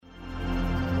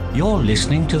You're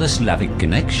listening to the Slavic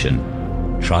Connection.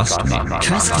 Trust me.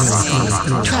 Trust me.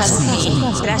 Trust me.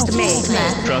 Trust me.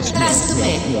 Trust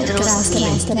me. Trust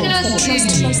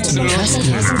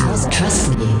me.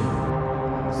 Trust me.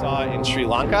 Saw in Sri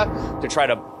Lanka to try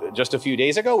to just a few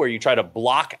days ago, where you try to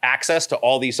block access to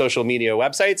all these social media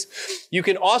websites. You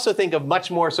can also think of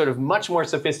much more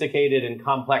sophisticated and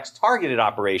complex targeted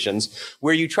operations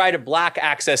where you try to block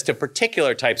access to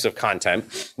particular types of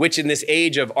content, which in this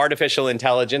age of artificial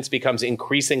intelligence becomes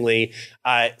increasingly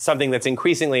something that's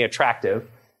increasingly attractive.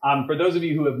 For those of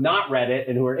you who have not read it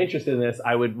and who are interested in this,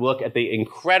 I would look at the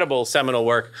incredible seminal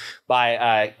work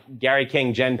by Gary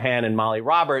King, Jen Pan, and Molly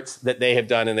Roberts that they have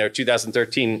done in their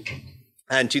 2013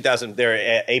 and 2000,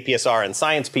 their APSR and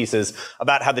science pieces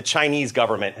about how the Chinese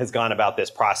government has gone about this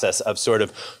process of sort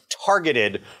of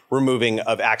targeted removing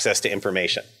of access to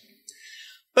information.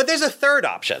 But there's a third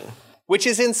option, which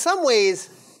is in some ways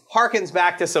harkens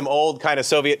back to some old kind of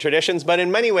Soviet traditions, but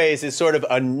in many ways is sort of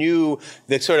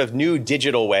the sort of new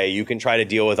digital way you can try to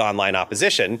deal with online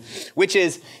opposition, which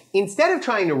is instead of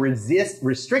trying to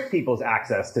restrict people's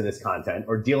access to this content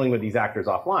or dealing with these actors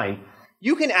offline,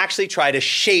 you can actually try to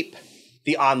shape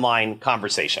the online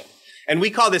conversation. And we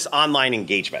call this online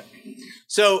engagement.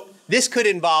 So this could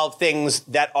involve things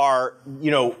that are,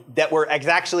 that were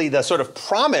actually the sort of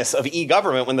promise of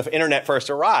e-government when the internet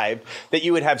first arrived, that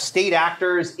you would have state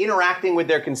actors interacting with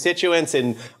their constituents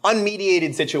in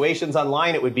unmediated situations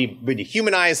online. It would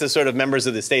humanize the sort of members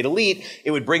of the state elite. It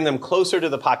would bring them closer to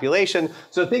the population.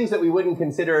 So things that we wouldn't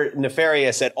consider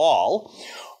nefarious at all.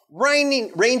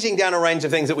 Ranging down a range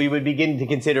of things that we would begin to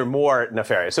consider more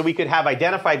nefarious. So we could have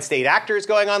identified state actors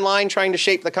going online trying to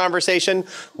shape the conversation,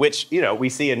 which, we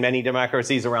see in many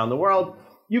democracies around the world.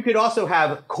 You could also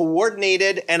have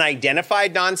coordinated and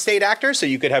identified non-state actors. So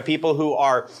you could have people who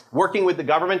are working with the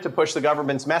government to push the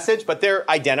government's message, but they're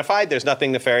identified. There's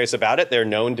nothing nefarious about it. They're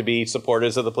known to be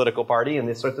supporters of the political party and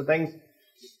these sorts of things.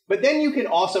 But then you can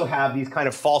also have these kind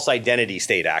of false identity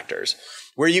state actors,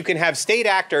 where you can have state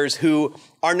actors who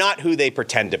are not who they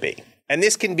pretend to be. And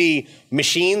this can be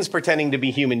machines pretending to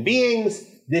be human beings.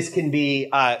 This can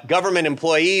be government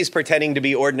employees pretending to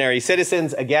be ordinary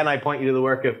citizens. Again, I point you to the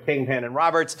work of King, Pan, and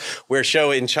Roberts, where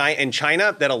show in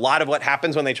China that a lot of what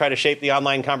happens when they try to shape the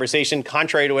online conversation,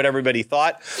 contrary to what everybody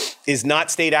thought, is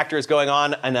not state actors going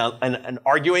on and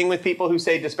arguing with people who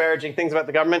say disparaging things about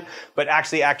the government, but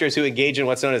actually actors who engage in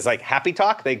what's known as like happy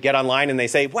talk. They get online and they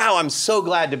say, wow, I'm so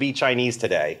glad to be Chinese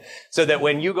today. So that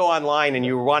when you go online and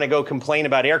you want to go complain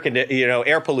about air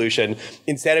pollution,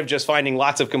 instead of just finding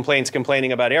lots of complaints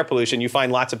complaining about air pollution, you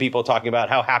find lots of people talking about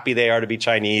how happy they are to be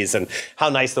Chinese and how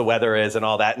nice the weather is and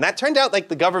all that. And that turned out like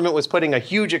the government was putting a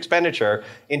huge expenditure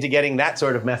into getting that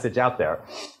sort of message out there.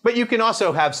 But you can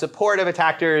also have supportive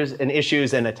attackers and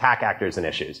issues and attack actors and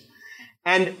issues.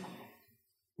 And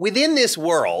within this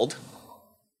world,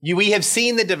 we have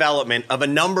seen the development of a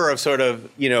number of sort of,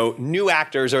 new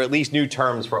actors, or at least new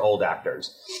terms for old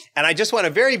actors. And I just want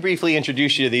to very briefly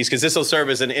introduce you to these, because this will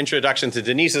serve as an introduction to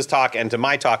Denise's talk and to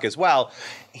my talk as well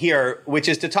here, which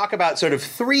is to talk about sort of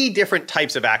three different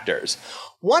types of actors.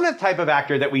 One type of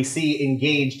actor that we see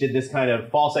engaged in this kind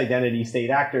of false identity state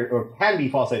actor, or can be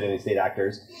false identity state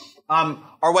actors,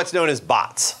 are what's known as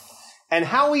bots. And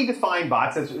how we define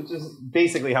bots, which is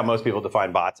basically how most people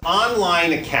define bots,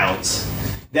 online accounts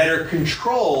that are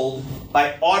controlled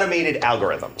by automated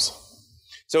algorithms.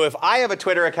 So if I have a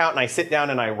Twitter account and I sit down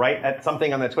and I write at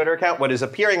something on the Twitter account, what is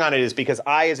appearing on it is because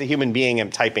I, as a human being, am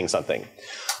typing something.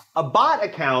 A bot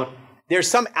account, there's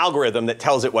some algorithm that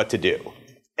tells it what to do.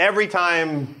 Every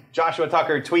time Joshua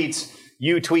Tucker tweets,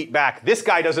 you tweet back, this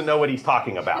guy doesn't know what he's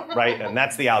talking about, right? And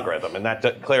that's the algorithm, and that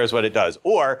declares what it does.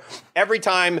 Or every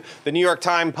time the New York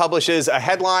Times publishes a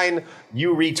headline,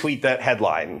 you retweet that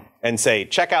headline and say,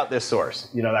 check out this source,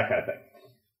 that kind of thing.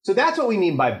 So that's what we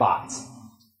mean by bots.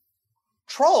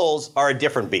 Trolls are a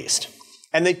different beast.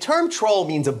 And the term troll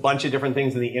means a bunch of different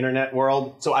things in the internet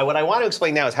world. So what I want to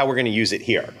explain now is how we're going to use it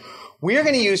here. We're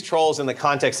going to use trolls in the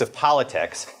context of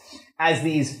politics as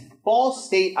these false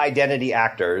state identity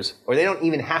actors, or they don't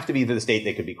even have to be for the state,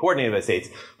 they could be coordinated by states,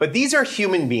 but these are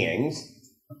human beings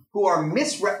who are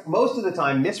most of the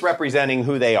time misrepresenting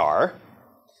who they are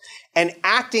and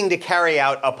acting to carry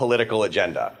out a political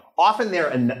agenda. Often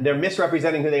they're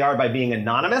misrepresenting who they are by being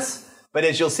anonymous, but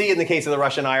as you'll see in the case of the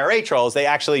Russian IRA trolls, they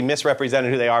actually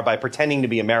misrepresented who they are by pretending to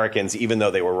be Americans even though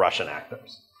they were Russian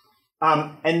actors.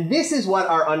 And this is what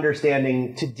our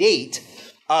understanding to date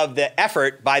of the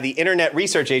effort by the Internet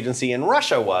Research Agency in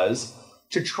Russia was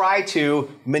to try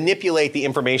to manipulate the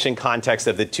information context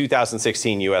of the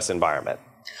 2016 US environment.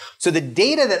 So the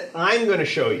data that I'm going to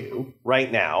show you right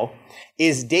now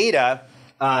is data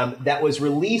that was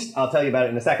released. I'll tell you about it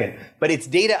in a second. But it's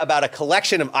data about a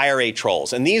collection of IRA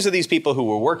trolls. And these are these people who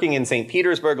were working in St.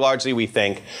 Petersburg, largely, we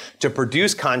think, to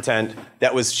produce content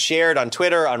that was shared on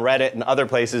Twitter, on Reddit, and other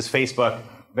places, Facebook,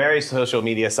 various social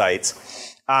media sites,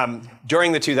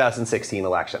 during the 2016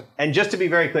 election. And just to be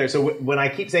very clear, so when I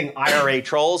keep saying IRA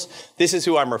trolls, this is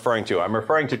who I'm referring to. I'm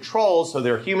referring to trolls, so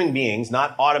they're human beings,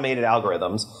 not automated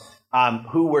algorithms,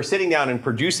 who were sitting down and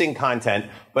producing content,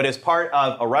 but as part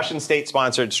of a Russian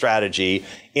state-sponsored strategy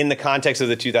in the context of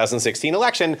the 2016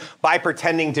 election by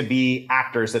pretending to be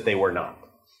actors that they were not.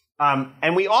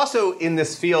 And we also, in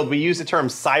this field, we use the term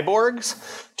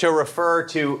cyborgs to refer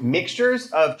to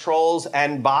mixtures of trolls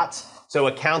and bots. So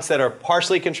accounts that are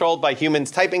partially controlled by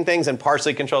humans typing things and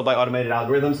partially controlled by automated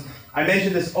algorithms. I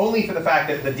mention this only for the fact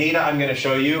that the data I'm going to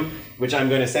show you, which I'm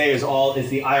going to say is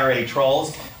the IRA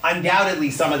trolls,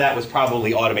 undoubtedly some of that was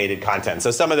probably automated content.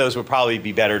 So some of those would probably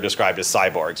be better described as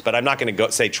cyborgs. But I'm not going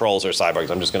to say trolls or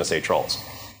cyborgs. I'm just going to say trolls.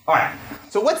 All right.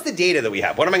 So what's the data that we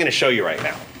have? What am I going to show you right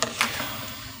now?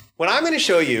 What I'm going to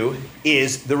show you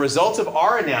is the results of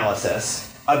our analysis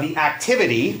of the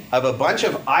activity of a bunch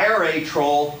of IRA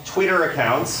troll Twitter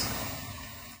accounts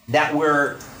that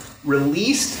were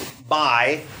released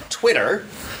by Twitter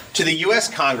to the US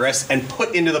Congress and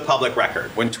put into the public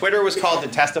record. When Twitter was called to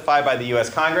testify by the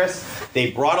US Congress, they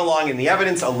brought along in the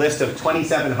evidence a list of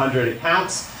 2,700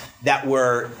 accounts that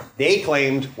they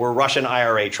claimed were Russian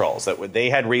IRA trolls, that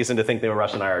they had reason to think they were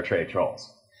Russian IRA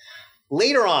trolls.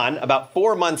 Later on, about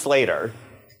 4 months later,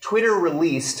 Twitter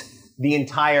released the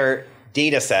entire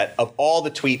data set of all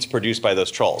the tweets produced by those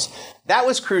trolls. That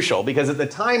was crucial because at the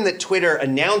time that Twitter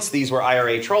announced these were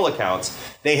IRA troll accounts,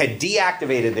 they had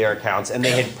deactivated their accounts and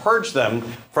they had purged them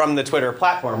from the Twitter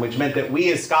platform, which meant that we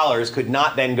as scholars could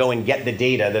not then go and get the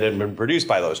data that had been produced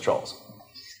by those trolls.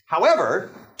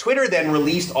 However, Twitter then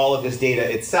released all of this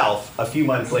data itself a few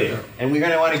months later. And we're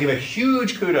going to want to give a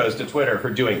huge kudos to Twitter for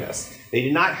doing this. They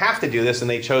did not have to do this and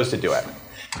they chose to do it.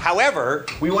 However,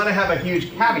 we want to have a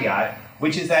huge caveat,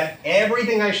 which is that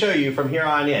everything I show you from here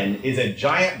on in is a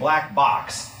giant black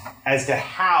box as to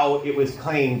how it was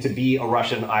claimed to be a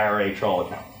Russian IRA troll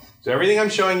account. So everything I'm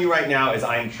showing you right now is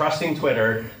I'm trusting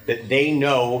Twitter that they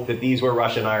know that these were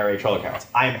Russian IRA troll accounts.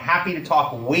 I'm happy to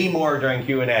talk way more during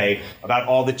Q&A about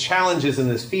all the challenges in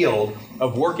this field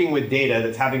of working with data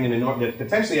that's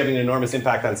potentially having an enormous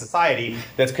impact on society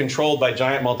that's controlled by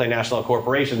giant multinational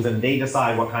corporations, and they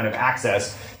decide what kind of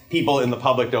access people in the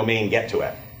public domain get to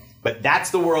it. But that's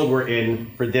the world we're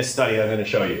in for this study that I'm going to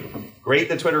show you. Great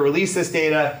that Twitter released this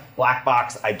data. Black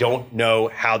box, I don't know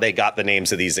how they got the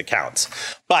names of these accounts.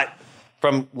 But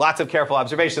from lots of careful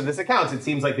observation of these accounts, it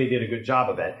seems like they did a good job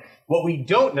of it. What we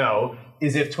don't know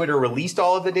is if Twitter released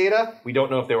all of the data. We don't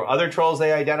know if there were other trolls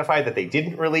they identified that they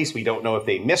didn't release. We don't know if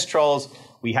they missed trolls.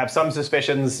 We have some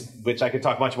suspicions, which I could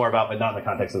talk much more about, but not in the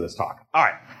context of this talk. All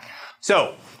right.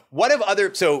 So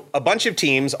a bunch of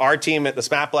teams, our team at the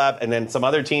SMAP lab and then some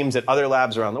other teams at other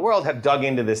labs around the world have dug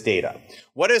into this data.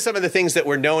 What are some of the things that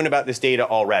were known about this data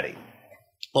already?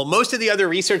 Well, most of the other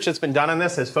research that's been done on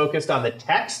this has focused on the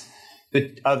text,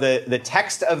 the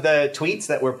text of the tweets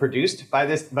that were produced by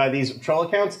these troll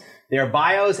accounts, their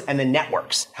bios, and the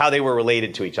networks, how they were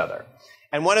related to each other.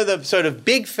 And one of the sort of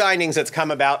big findings that's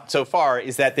come about so far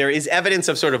is that there is evidence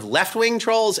of sort of left-wing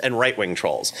trolls and right-wing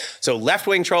trolls. So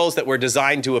left-wing trolls that were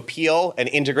designed to appeal and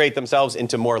integrate themselves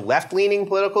into more left-leaning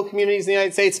political communities in the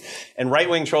United States, and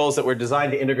right-wing trolls that were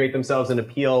designed to integrate themselves and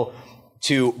appeal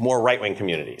to more right-wing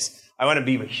communities. I want to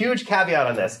be a huge caveat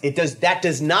on this. That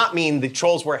does not mean the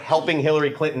trolls were helping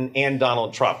Hillary Clinton and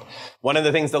Donald Trump. One of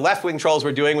the things the left-wing trolls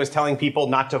were doing was telling people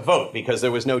not to vote because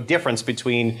there was no difference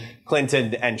between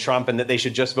Clinton and Trump and that they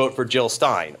should just vote for Jill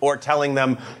Stein, or telling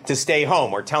them to stay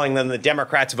home, or telling them the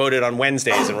Democrats voted on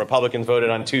Wednesdays and Republicans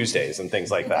voted on Tuesdays and things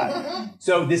like that.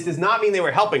 So this does not mean they were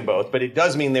helping both, but it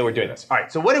does mean they were doing this. All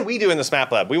right, so what did we do in the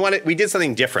SMAP lab? We did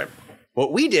something different.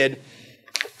 What we did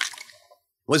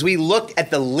was we looked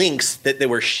at the links that they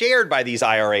were shared by these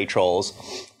IRA trolls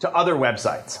to other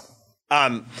websites.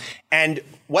 And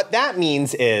what that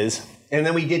means is, and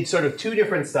then we did sort of two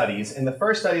different studies. In the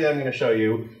first study that I'm going to show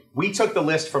you, we took the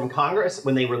list from Congress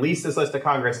when they released this list to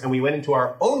Congress, and we went into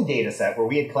our own data set where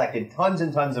we had collected tons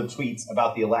and tons of tweets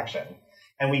about the election.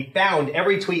 And we found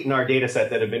every tweet in our data set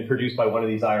that had been produced by one of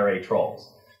these IRA trolls.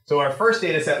 So our first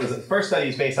study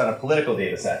is based on a political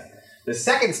data set. The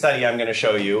second study I'm going to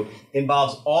show you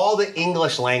involves all the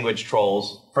English language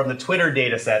trolls from the Twitter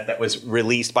data set that was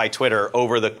released by Twitter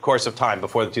over the course of time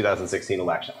before the 2016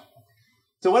 election.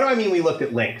 So what do I mean we looked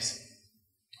at links?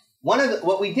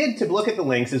 What we did to look at the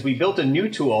links is we built a new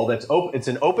tool that's it's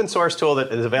an open source tool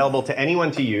that is available to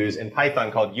anyone to use in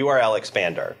Python called URL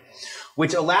Expander,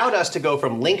 which allowed us to go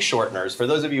from link shorteners. For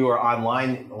those of you who are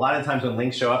online, a lot of times when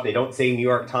links show up, they don't say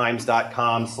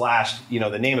newyorktimes.com /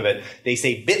 the name of it. They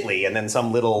say bit.ly and then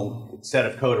some little set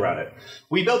of code around it.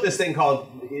 We built this thing called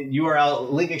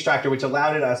URL Link Extractor, which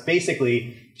allowed us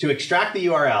basically to extract the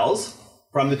URLs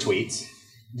from the tweets.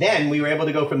 Then we were able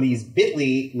to go from these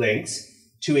bit.ly links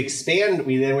to expand.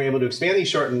 We then were able to expand these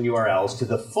shortened URLs to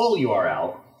the full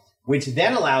URL, which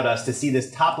then allowed us to see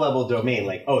this top-level domain,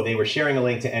 like, oh, they were sharing a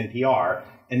link to NPR,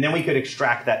 and then we could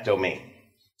extract that domain.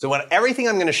 So everything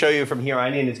I'm going to show you from here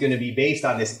on in is going to be based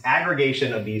on this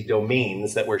aggregation of these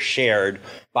domains that were shared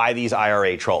by these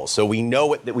IRA trolls. So we know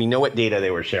what data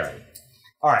they were sharing.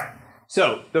 All right.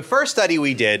 So the first study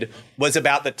we did was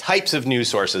about the types of news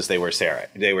sources they were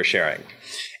sharing.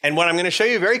 And what I'm going to show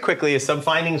you very quickly is some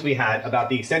findings we had about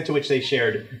the extent to which they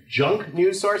shared junk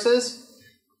news sources,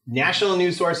 national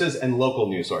news sources, and local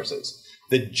news sources.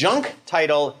 The junk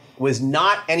title was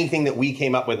not anything that we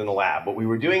came up with in the lab. What we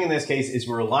were doing in this case is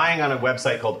we're relying on a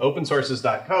website called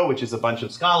opensources.co, which is a bunch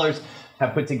of scholars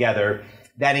have put together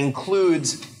that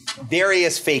includes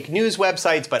various fake news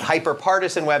websites, but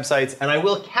hyper-partisan websites. And I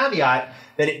will caveat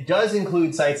that it does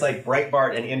include sites like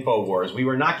Breitbart and InfoWars. We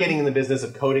were not getting in the business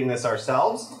of coding this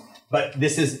ourselves, but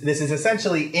this is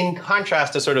essentially in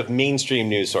contrast to sort of mainstream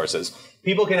news sources.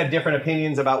 People can have different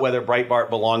opinions about whether Breitbart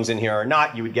belongs in here or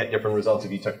not. You would get different results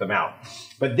if you took them out.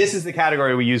 But this is the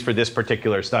category we use for this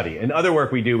particular study. In other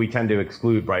work we do, we tend to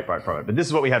exclude Breitbart from it. But this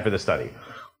is what we had for this study.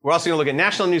 We're also going to look at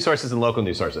national news sources and local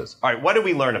news sources. All right, what did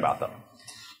we learn about them?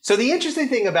 So the interesting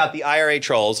thing about the IRA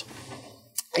trolls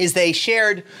is they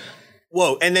shared,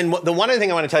 and then the one other thing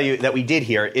I want to tell you that we did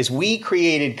here is we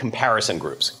created comparison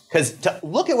groups. Because to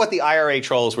look at what the IRA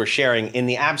trolls were sharing in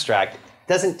the abstract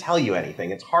doesn't tell you anything.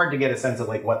 It's hard to get a sense of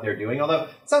like what they're doing, although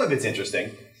some of it's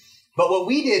interesting. But what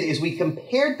we did is we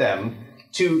compared them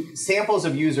to samples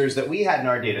of users that we had in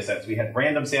our data sets. We had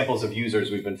random samples of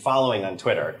users we've been following on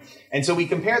Twitter. And so we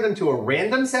compared them to a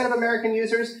random set of American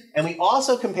users, and we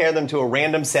also compared them to a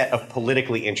random set of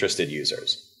politically interested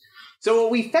users. So what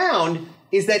we found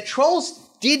is that trolls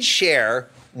did share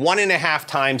 1.5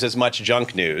 times as much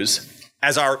junk news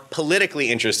as our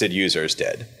politically interested users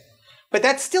did. But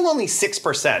that's still only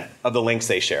 6% of the links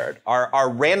they shared. Our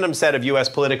random set of US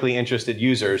politically interested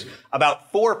users,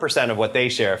 about 4% of what they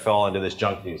share fall into this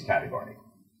junk news category.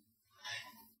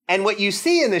 And what you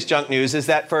see in this junk news is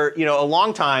that for a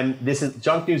long time,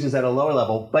 junk news is at a lower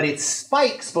level, but it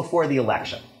spikes before the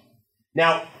election.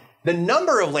 Now, the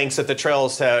number of links that the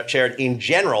trolls shared in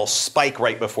general spike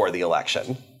right before the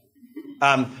election.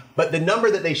 But the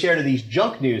number that they share to these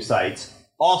junk news sites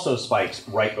also spikes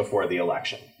right before the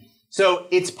election. So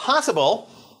it's possible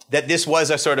that this was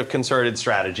a sort of concerted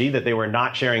strategy, that they were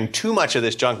not sharing too much of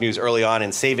this junk news early on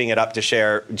and saving it up to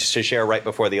share right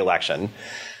before the election.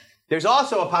 There's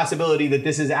also a possibility that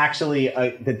this is actually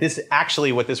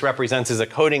what this represents is a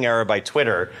coding error by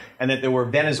Twitter, and that there were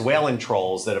Venezuelan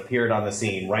trolls that appeared on the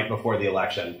scene right before the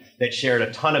election that shared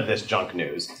a ton of this junk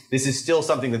news. This is still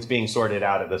something that's being sorted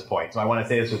out at this point, so I want to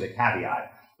say this with a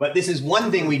caveat. But this is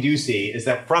one thing we do see, is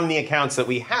that from the accounts that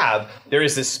we have, there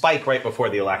is this spike right before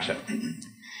the election.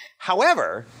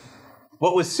 However,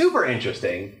 what was super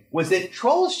interesting was that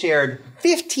trolls shared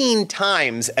 15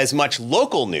 times as much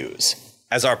local news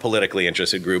as our politically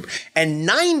interested group, and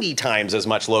 90 times as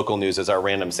much local news as our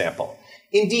random sample.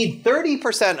 Indeed,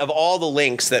 30% of all the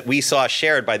links that we saw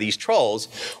shared by these trolls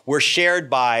were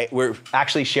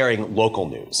actually sharing local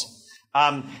news.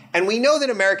 And we know that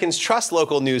Americans trust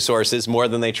local news sources more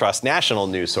than they trust national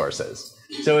news sources.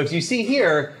 So if you see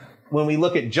here, when we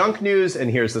look at junk news, and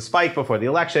here's the spike before the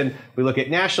election, we look at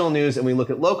national news and we look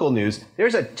at local news,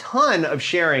 there's a ton of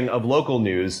sharing of local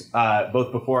news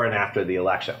both before and after the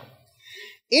election.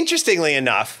 Interestingly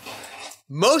enough,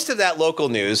 most of that local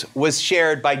news was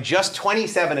shared by just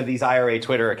 27 of these IRA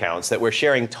Twitter accounts that were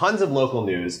sharing tons of local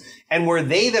news, and were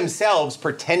they themselves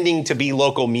pretending to be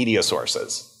local media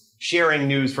sources, sharing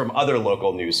news from other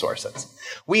local news sources.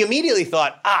 We immediately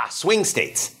thought, swing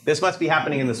states. This must be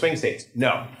happening in the swing states.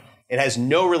 No, it has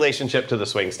no relationship to the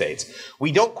swing states.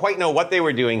 We don't quite know what they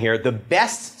were doing here. The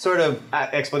best sort of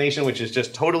explanation, which is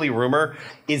just totally rumor,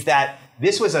 is that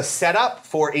this was a setup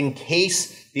for in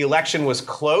case the election was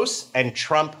close and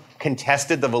Trump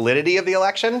contested the validity of the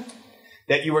election,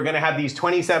 that you were going to have these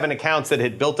 27 accounts that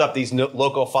had built up these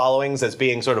local followings as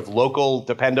being sort of local,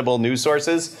 dependable news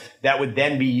sources that would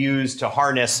then be used to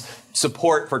harness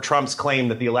support for Trump's claim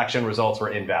that the election results were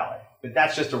invalid. But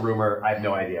that's just a rumor. I have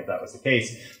no idea if that was the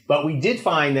case. But we did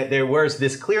find that there was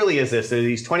this, clearly is this, there are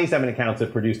these 27 accounts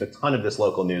that produced a ton of this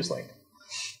local news link.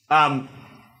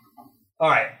 All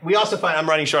right, we also find, I'm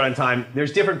running short on time,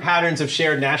 there's different patterns of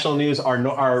shared national news.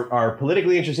 Our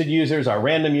politically interested users, our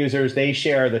random users, they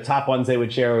share, the top ones they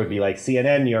would share would be like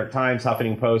CNN, New York Times,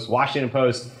 Huffington Post, Washington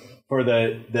Post. For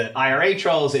the IRA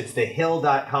trolls, it's the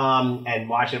Hill.com and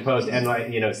Washington Post, and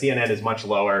CNN is much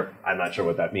lower. I'm not sure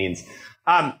what that means.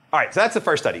 All right, so that's the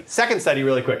first study. Second study,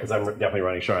 really quick, because I'm definitely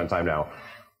running short on time now.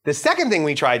 The second thing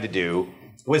we tried to do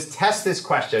was test this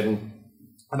question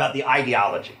about the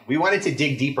ideology. We wanted to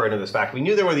dig deeper into this fact. We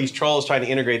knew there were these trolls trying to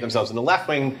integrate themselves into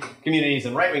left-wing communities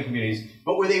and right-wing communities,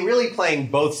 but were they really playing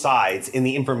both sides in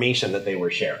the information that they were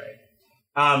sharing?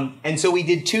 And so we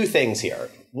did two things here.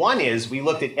 One is we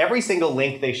looked at every single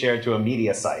link they shared to a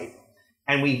media site,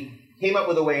 and we came up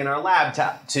with a way in our lab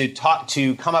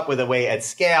to come up with a way at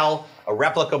scale, a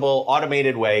replicable,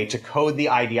 automated way to code the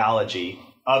ideology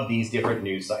of these different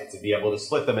news sites and be able to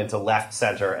split them into left,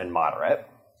 center, and moderate.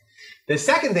 The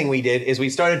second thing we did is we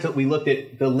looked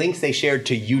at the links they shared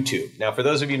to YouTube. Now, for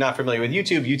those of you not familiar with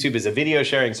YouTube, YouTube is a video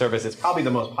sharing service. It's probably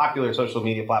the most popular social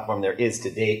media platform there is to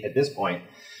date at this point.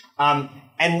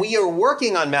 And we are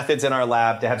working on methods in our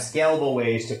lab to have scalable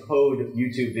ways to code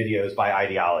YouTube videos by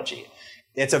ideology.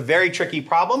 It's a very tricky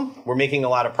problem. We're making a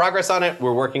lot of progress on it.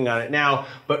 We're working on it now.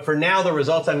 But for now, the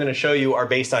results I'm going to show you are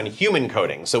based on human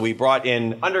coding. So we brought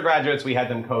in undergraduates. We had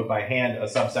them code by hand a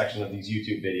subsection of these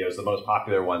YouTube videos, the most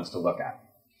popular ones to look at.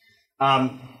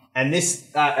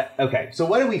 Okay, so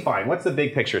what did we find? What's the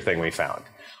big picture thing we found?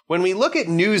 When we look at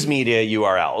news media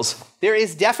URLs, there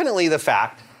is definitely the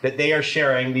fact that they are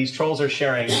sharing, these trolls are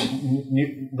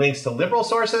sharing links to liberal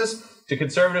sources, to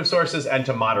conservative sources, and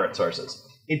to moderate sources.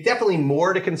 It's definitely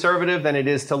more to conservative than it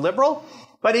is to liberal,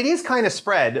 but it is kind of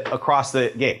spread across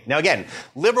the game. Now again,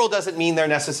 liberal doesn't mean they're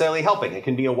necessarily helping. It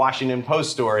can be a Washington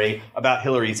Post story about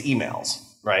Hillary's emails,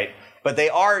 right? But they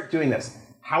are doing this.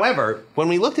 However, when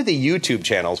we looked at the YouTube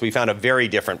channels, we found a very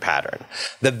different pattern.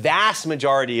 The vast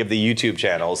majority of the YouTube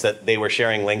channels that they were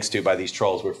sharing links to by these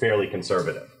trolls were fairly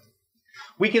conservative.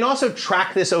 We can also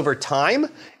track this over time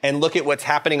and look at what's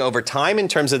happening over time in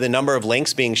terms of the number of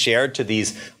links being shared to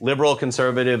these liberal,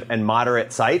 conservative, and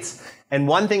moderate sites. And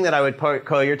one thing that I would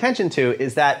call your attention to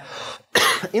is that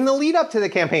in the lead up to the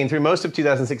campaign through most of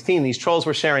 2016, these trolls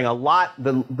were sharing a lot.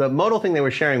 The modal thing they were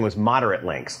sharing was moderate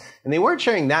links. And they weren't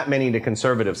sharing that many to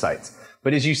conservative sites.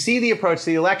 But as you see the approach to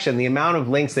the election, the amount of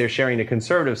links they're sharing to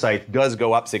conservative sites does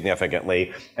go up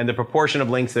significantly. And the proportion of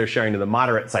links they're sharing to the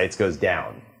moderate sites goes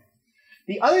down.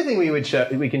 The other thing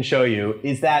we can show you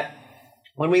is that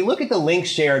when we look at the links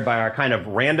shared by our kind of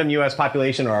random US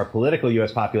population or our political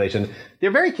US population,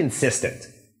 they're very consistent,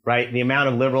 right? The amount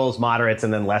of liberals, moderates,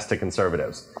 and then less to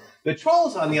conservatives. The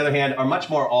trolls, on the other hand, are much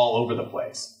more all over the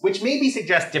place, which maybe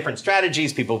suggests different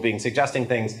strategies, people suggesting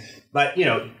things, but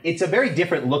it's a very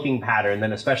different looking pattern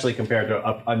than especially compared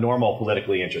to a normal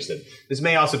politically interested. This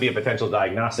may also be a potential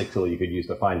diagnostic tool you could use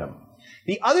to find them.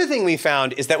 The other thing we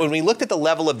found is that when we looked at the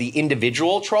level of the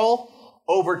individual troll,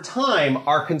 over time,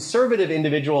 our conservative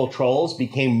individual trolls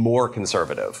became more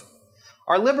conservative.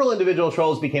 Our liberal individual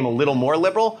trolls became a little more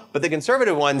liberal, but the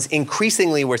conservative ones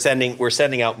increasingly were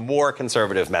sending out more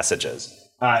conservative messages,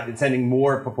 sending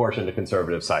more proportion to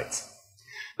conservative sites.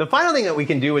 The final thing that we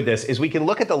can do with this is we can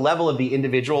look at the level of the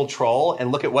individual troll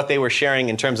and look at what they were sharing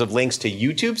in terms of links to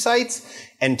YouTube sites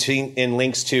and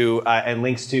links to YouTube and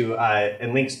links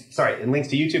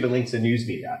to news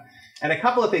media. And a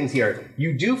couple of things here.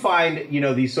 You do find,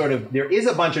 there is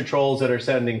a bunch of trolls that are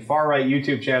sending far right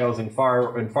YouTube channels and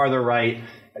farther right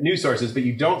news sources, but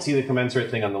you don't see the commensurate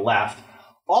thing on the left.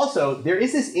 Also, there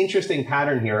is this interesting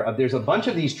pattern here of there's a bunch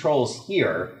of these trolls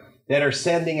here that are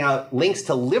sending out links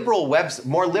to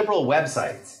more liberal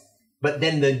websites. But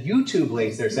then the YouTube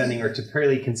links they're sending are to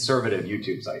fairly conservative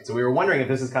YouTube sites. So we were wondering if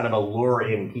this is kind of a lure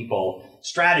in people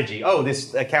strategy. Oh,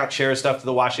 this account shares stuff to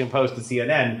the Washington Post, to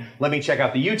CNN. Let me check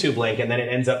out the YouTube link. And then it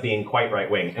ends up being quite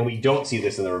right wing. And we don't see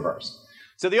this in the reverse.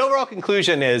 So the overall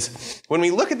conclusion is when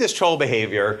we look at this troll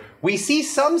behavior, we see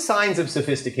some signs of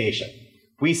sophistication.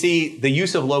 We see the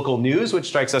use of local news, which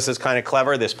strikes us as kind of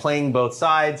clever, this playing both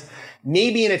sides.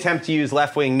 Maybe an attempt to use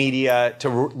left-wing media to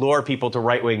lure people to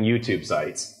right-wing YouTube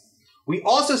sites. We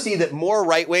also see that more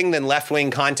right-wing than left-wing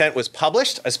content was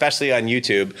published, especially on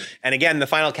YouTube. And again, the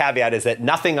final caveat is that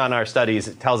nothing on our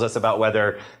studies tells us about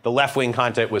whether the left-wing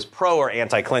content was pro or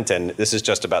anti-Clinton. This is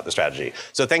just about the strategy.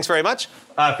 So thanks very much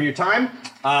for your time.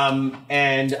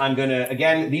 And I'm going to,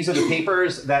 again, these are the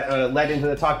papers that led into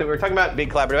the talk that we were talking about,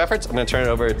 big collaborative efforts. I'm going to turn it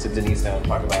over to Denise now and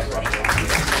talk about Russia.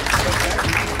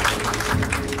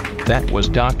 That was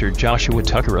Dr. Joshua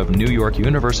Tucker of New York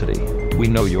University. We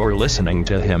know you're listening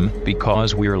to him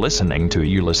because we're listening to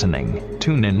you listening.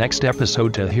 Tune in next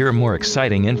episode to hear more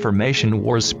exciting information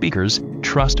wars speakers.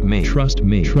 Trust me.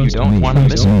 You don't want to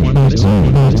miss it.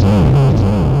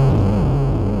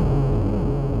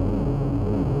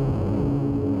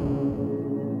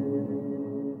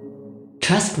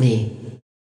 Trust me.